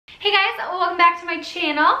guys, welcome back to my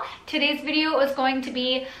channel. Today's video is going to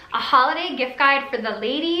be a holiday gift guide for the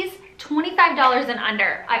ladies, $25 and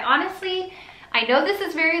under. I know this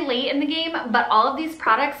is very late in the game, but all of these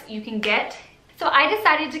products you can get. So I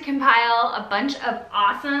decided to compile a bunch of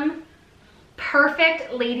awesome,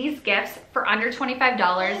 perfect ladies gifts for under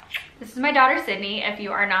 $25. This is my daughter Sydney. If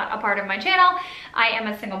you are not a part of my channel, I am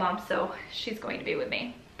a single mom, so she's going to be with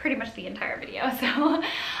me pretty much the entire video. So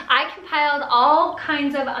I compiled all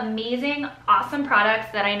kinds of amazing, awesome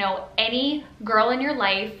products that I know any girl in your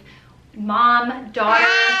life, mom, daughter,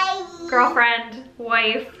 girlfriend,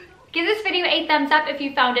 wife, give this video a thumbs up if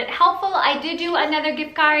you found it helpful. I did do another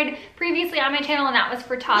gift guide previously on my channel, and that was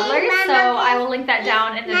for toddlers, so I will link that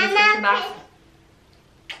down in the description box.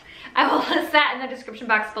 I will list that in the description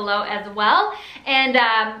box below as well. And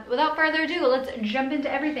without further ado, let's jump into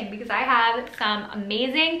everything because I have some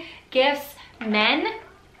amazing gifts. Men,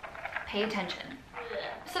 pay attention.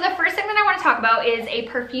 So the first thing that I want to talk about is a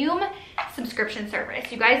perfume subscription service.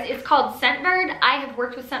 You guys, it's called Scentbird. I have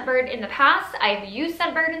worked with Scentbird in the past. I've used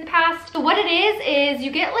Scentbird in the past. So what it is you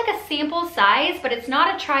get like a sample size, but it's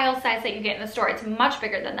not a trial size that you get in the store. It's much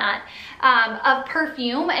bigger than that, of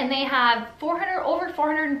perfume, and they have over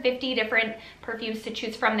 450 different perfumes to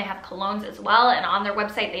choose from. They have colognes as well, and on their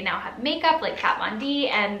website they now have makeup like Kat Von D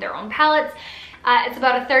and their own palettes. It's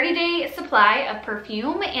about a 30-day supply of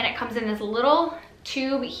perfume, and it comes in this little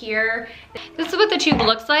tube here. This is what the tube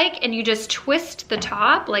looks like, and you just twist the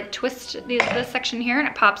top, like twist this section here, and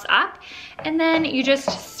it pops up, and then you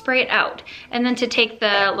just spray it out. And then to take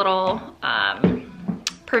the little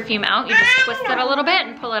perfume out, you just twist it a little bit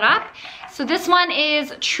and pull it up. So this one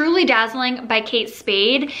is Truly Dazzling by Kate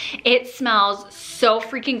Spade. It smells so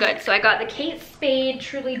freaking good. So I got the Kate Spade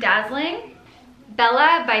Truly Dazzling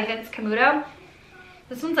Bella by Vince Camuto.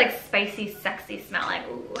 This one's like spicy, sexy smelling.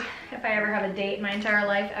 Ooh, if I ever have a date in my entire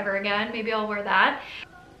life ever again, maybe I'll wear that.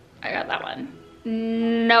 I got that one.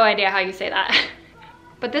 No idea how you say that.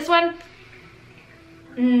 But this one,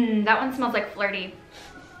 that one smells like flirty.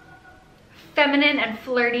 Feminine and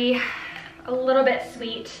flirty, a little bit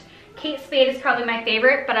sweet. Kate Spade is probably my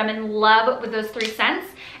favorite, but I'm in love with those 3 scents.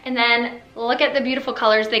 And then look at the beautiful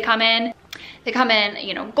colors they come in. They come in,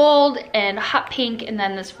 you know, gold and hot pink, and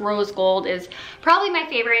then this rose gold is probably my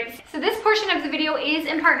favorite. So this portion of the video is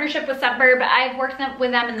in partnership with Scentbird, but I've worked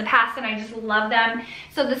with them in the past and I just love them.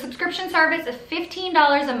 So the subscription service is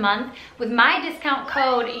 $15 a month. With my discount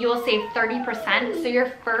code, you will save 30%. So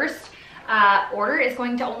your first order is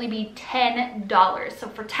going to only be $10. So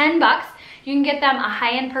for 10 bucks, you can get them a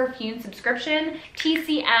high-end perfume subscription,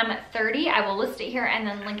 TCM30. I will list it here and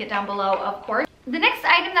then link it down below, of course. The next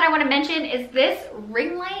item that I want to mention is this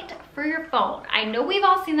ring light for your phone. I know we've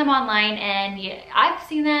all seen them online, and I've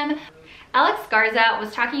seen them. Alex Garza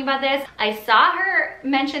was talking about this. I saw her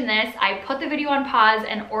mention this. I put the video on pause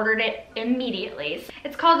and ordered it immediately.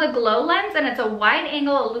 It's called the Glow Lens, and it's a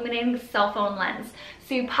wide-angle illuminating cell phone lens.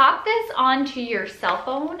 So you pop this onto your cell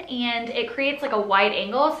phone, and it creates like a wide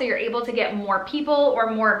angle, so you're able to get more people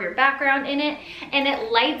or more of your background in it, and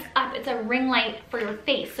it lights up. It's a ring light for your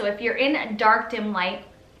face. So if you're in a dark, dim light,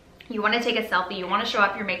 you want to take a selfie, you want to show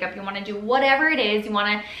off your makeup, you want to do whatever it is, you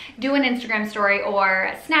want to do an Instagram story or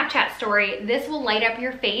a Snapchat story, this will light up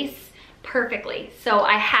your face perfectly. So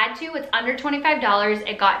I had to. It's under $25.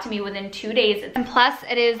 It got to me within 2 days. And plus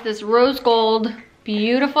it is this rose gold,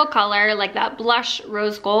 beautiful color, like that blush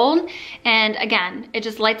rose gold. And again, it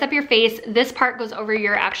just lights up your face. This part goes over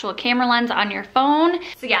your actual camera lens on your phone.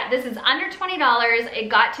 So yeah, this is under $20. It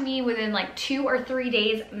got to me within like 2 or 3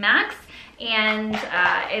 days max. And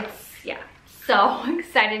yeah, so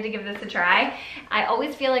excited to give this a try. I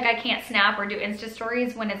always feel like I can't snap or do Insta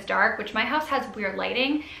stories when it's dark, which my house has weird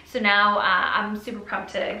lighting. So now I'm super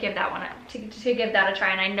pumped to give that one to give that a try.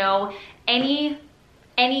 And I know any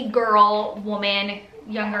girl, woman,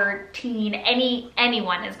 younger teen,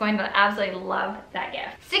 anyone is going to absolutely love that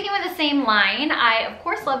gift. Sticking with the same line, I of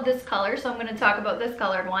course love this color, so I'm going to talk about this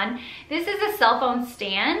colored one. This is a cell phone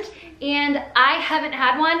stand, and I haven't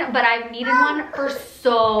had one, but I've needed one for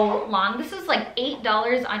so long. This is like $8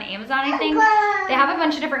 on Amazon, I think. They have a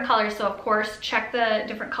bunch of different colors, so of course check the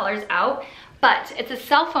different colors out. But it's a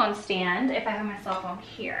cell phone stand. If I have my cell phone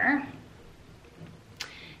here,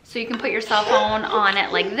 so you can put your cell phone on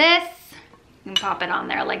it like this. You can pop it on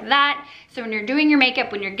there like that. So when you're doing your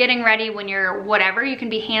makeup, when you're getting ready, when you're whatever, you can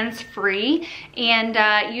be hands-free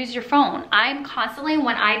and use your phone. I'm constantly,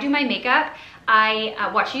 when I do my makeup,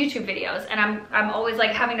 I watch YouTube videos, and I'm always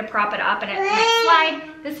like having to prop it up and it might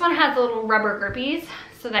slide. This one has little rubber grippies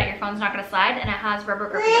so that your phone's not gonna slide, and it has rubber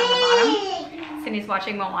grippy on the bottom. Cindy's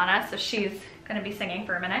watching Moana, so she's gonna be singing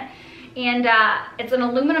for a minute. and it's an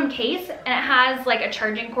aluminum case, and it has like a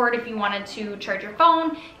charging cord if you wanted to charge your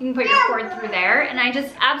phone. You can put your cord through there, and I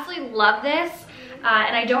just absolutely love this.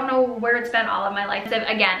 And I don't know where it's been all of my life. So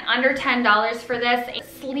again, under $10 for this.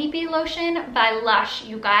 Sleepy Lotion by Lush.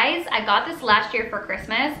 You guys, I got this last year for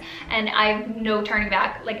Christmas, and I have no turning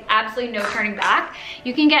back, like absolutely no turning back.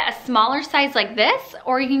 You can get a smaller size like this,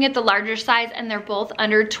 or you can get the larger size, and they're both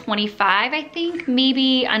under 25, I think,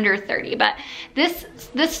 maybe under 30. But this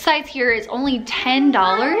size here is only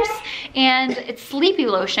 $10, and it's Sleepy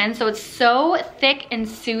Lotion, so it's so thick and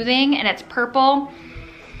soothing, and it's purple.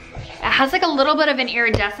 It has like a little bit of an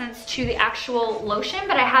iridescence to the actual lotion,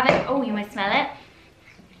 but I haven't, oh, you might smell it.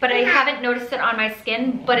 But I haven't noticed it on my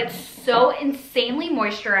skin, but it's so insanely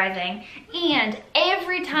moisturizing. And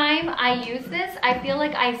every time I use this, I feel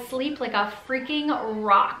like I sleep like a freaking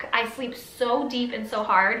rock. I sleep so deep and so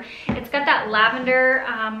hard. It's got that lavender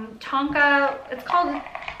tonka, it's called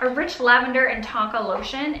a rich lavender and tonka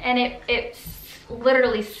lotion, and it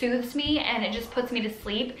literally soothes me, and it just puts me to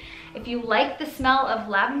sleep. If you like the smell of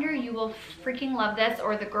lavender, you will freaking love this,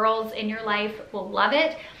 or the girls in your life will love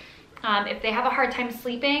it. If they have a hard time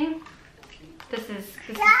sleeping, this is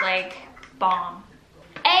like bomb.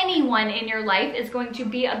 Anyone in your life is going to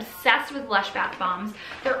be obsessed with Lush bath bombs.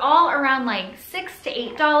 They're all around like $6 to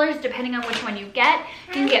 $8 depending on which one you get.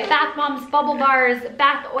 You can get bath bombs, bubble bars,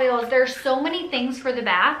 bath oils. There are so many things for the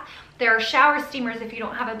bath. There are shower steamers if you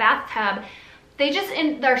don't have a bathtub.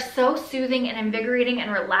 They're so soothing and invigorating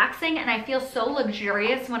and relaxing, and I feel so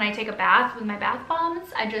luxurious when I take a bath with my bath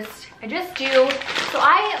bombs. I just do. So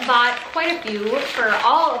I bought quite a few for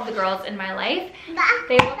all of the girls in my life.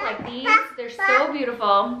 They look like these. They're so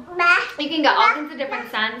beautiful. You can get all kinds of different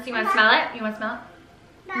scents. You want to smell it? You want to smell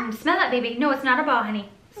it? Smell it, baby. No, it's not a ball, honey.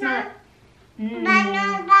 Smell it.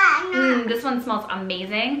 This one smells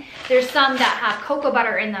amazing. There's some that have cocoa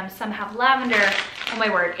butter in them. Some have lavender. Oh my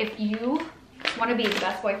word. If you want to be the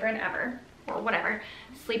best boyfriend ever, or whatever,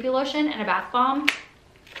 Sleepy Lotion and a bath bomb,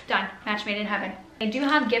 done. Match made in heaven. I do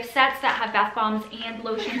have gift sets that have bath bombs and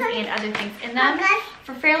lotions and other things in them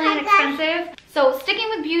for fairly inexpensive. So sticking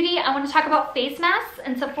with beauty, I want to talk about face masks,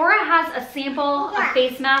 and Sephora has a sample of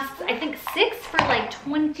face masks, I think 6 for like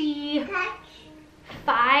 $25,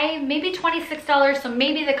 maybe $26, so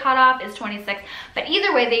maybe the cutoff is 26, but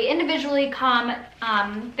either way, they individually come,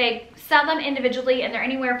 they sell them individually, and they're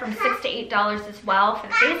anywhere from $6 to $8 as well for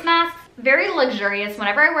the face masks. Very luxurious.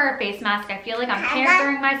 Whenever I wear a face mask, I feel like I'm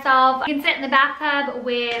pampering myself. I can sit in the bathtub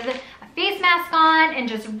with a face mask on and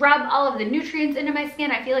just rub all of the nutrients into my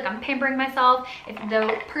skin. I feel like I'm pampering myself. If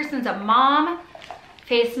the person's a mom,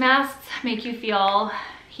 face masks make you feel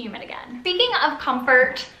human again. Speaking of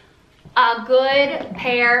comfort, a good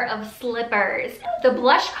pair of slippers. The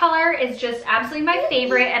blush color is just absolutely my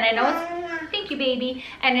favorite, and I know it's, thank you baby,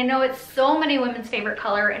 and I know it's so many women's favorite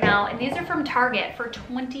color right now, and these are from Target for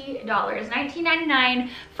 $20, $19.99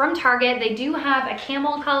 from Target. They do have a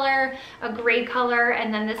camel color, a gray color,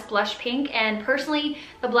 and then this blush pink, and personally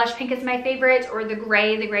the blush pink is my favorite, or the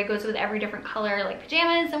gray. The gray goes with every different color like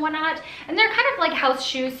pajamas and whatnot, and they're kind of like house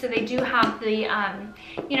shoes, so they do have the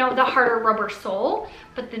you know, the harder rubber sole,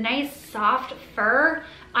 but the nice soft fur.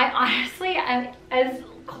 I honestly, as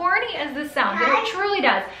corny as this sounds, and it truly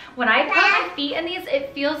does, when I put my feet in these,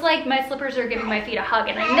 it feels like my slippers are giving my feet a hug,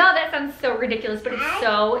 and I know that sounds so ridiculous, but it's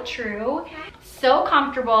so true. So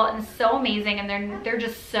comfortable and so amazing, and they're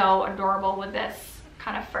just so adorable with this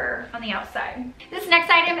kind of fur on the outside. This next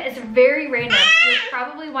item is very random. You're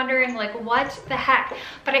probably wondering like, what the heck?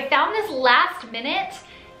 But I found this last minute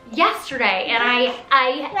yesterday, and I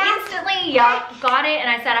instantly got it, and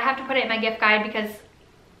I said I have to put it in my gift guide because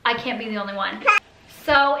I can't be the only one.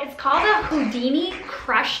 So it's called a Houdini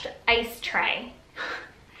crushed ice tray.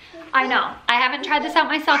 I know, I haven't tried this out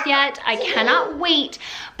myself yet. I cannot wait,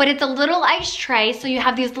 but it's a little ice tray, so you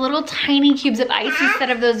have these little tiny cubes of ice instead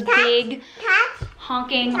of those big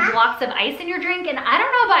honking blocks of ice in your drink. And I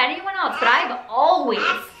don't know about anyone else, but I've always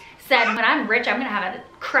said when I'm rich, I'm gonna have a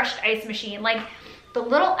crushed ice machine. Like the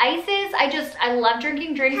little ices, I love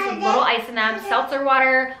drinking drinks with little ice in them, seltzer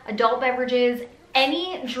water, adult beverages,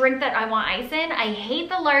 any drink that I want ice in. I hate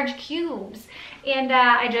the large cubes, and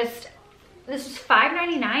this was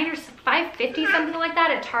 $5.99 or $5.50, something like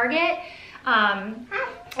that at Target.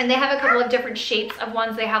 And they have a couple of different shapes of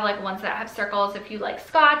ones. They have like ones that have circles if you like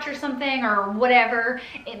scotch or something, or whatever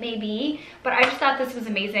it may be. But I just thought this was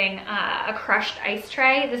amazing. A crushed ice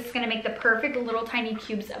tray. This is gonna make the perfect little tiny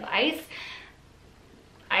cubes of ice.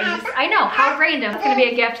 I know, how random. It's gonna be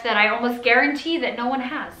a gift that I almost guarantee that no one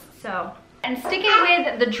has, so. And sticking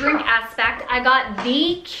with the drink aspect, I got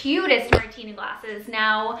the cutest martini glasses.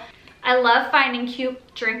 Now, I love finding cute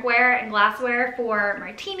drinkware and glassware for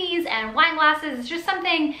martinis and wine glasses. It's just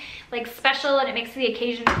something like special and it makes the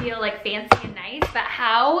occasion feel like fancy and nice. But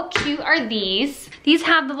how cute are these? These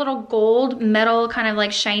have the little gold metal kind of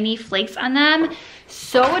like shiny flakes on them.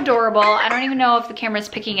 So adorable. I don't even know if the camera's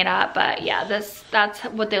picking it up, but yeah, that's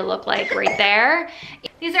what they look like right there.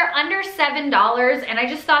 These are under $7 and I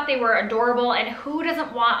just thought they were adorable, and who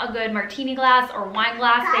doesn't want a good martini glass or wine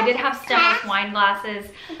glass? They did have stemless wine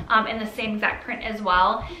glasses in the same exact print as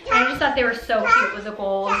well. And I just thought they were so cute with the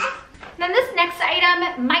gold. Then this next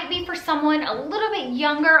item might be for someone a little bit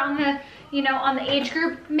younger on the, you know, on the age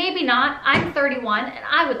group. Maybe not. I'm 31 and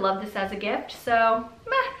I would love this as a gift, so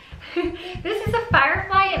meh. This is a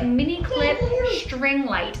Firefly mini clip string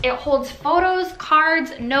light. It holds photos,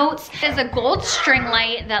 cards, notes. It's a gold string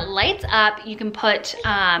light that lights up. You can put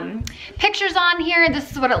pictures on here.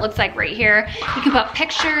 This is what it looks like right here. You can put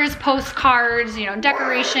pictures, postcards, you know,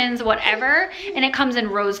 decorations, whatever. And it comes in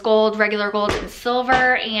rose gold, regular gold, and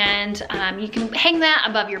silver. And you can hang that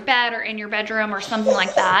above your bed or in your bedroom or something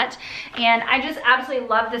like that. And I just absolutely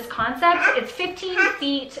love this concept. It's 15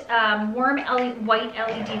 feet warm white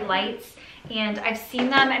LED lights, and I've seen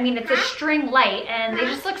them. I mean, it's a string light and they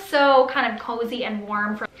just look so kind of cozy and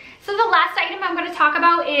warm. So the last item I'm going to talk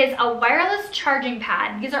about is a wireless charging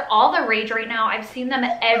pad. These are all the rage right now. I've seen them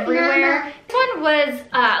everywhere. This one was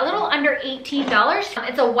a little under $18.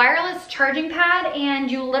 It's a wireless charging pad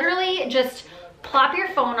and you literally just plop your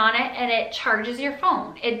phone on it and it charges your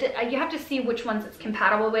phone. You have to see which ones it's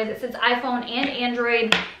compatible with. It says iPhone and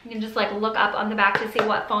Android. You can just like look up on the back to see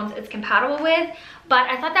what phones it's compatible with. But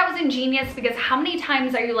I thought that was ingenious because how many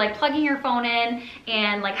times are you like plugging your phone in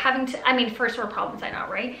and like having to, I mean, first world problems, I know,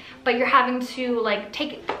 right? But you're having to like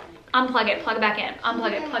unplug it, plug it back in,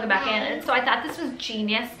 unplug it, plug it back in. And so I thought this was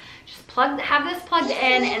genius. Just have this plugged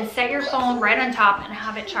in and set your phone right on top and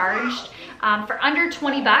have it charged. For under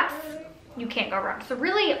 20 bucks. You can't go wrong. So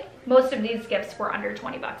really, most of these gifts were under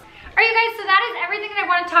 20 bucks. All right, you guys, so that is everything that I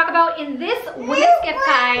want to talk about in this women's gift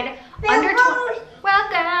guide. Under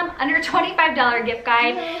 $25 gift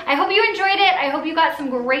guide. I hope you enjoyed it. I hope you got some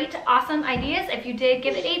great, awesome ideas. If you did,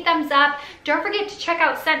 give it a thumbs up. Don't forget to check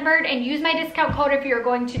out Scentbird and use my discount code if you're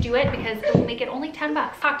going to do it because it will make it only 10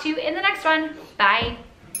 bucks. Talk to you in the next one. Bye.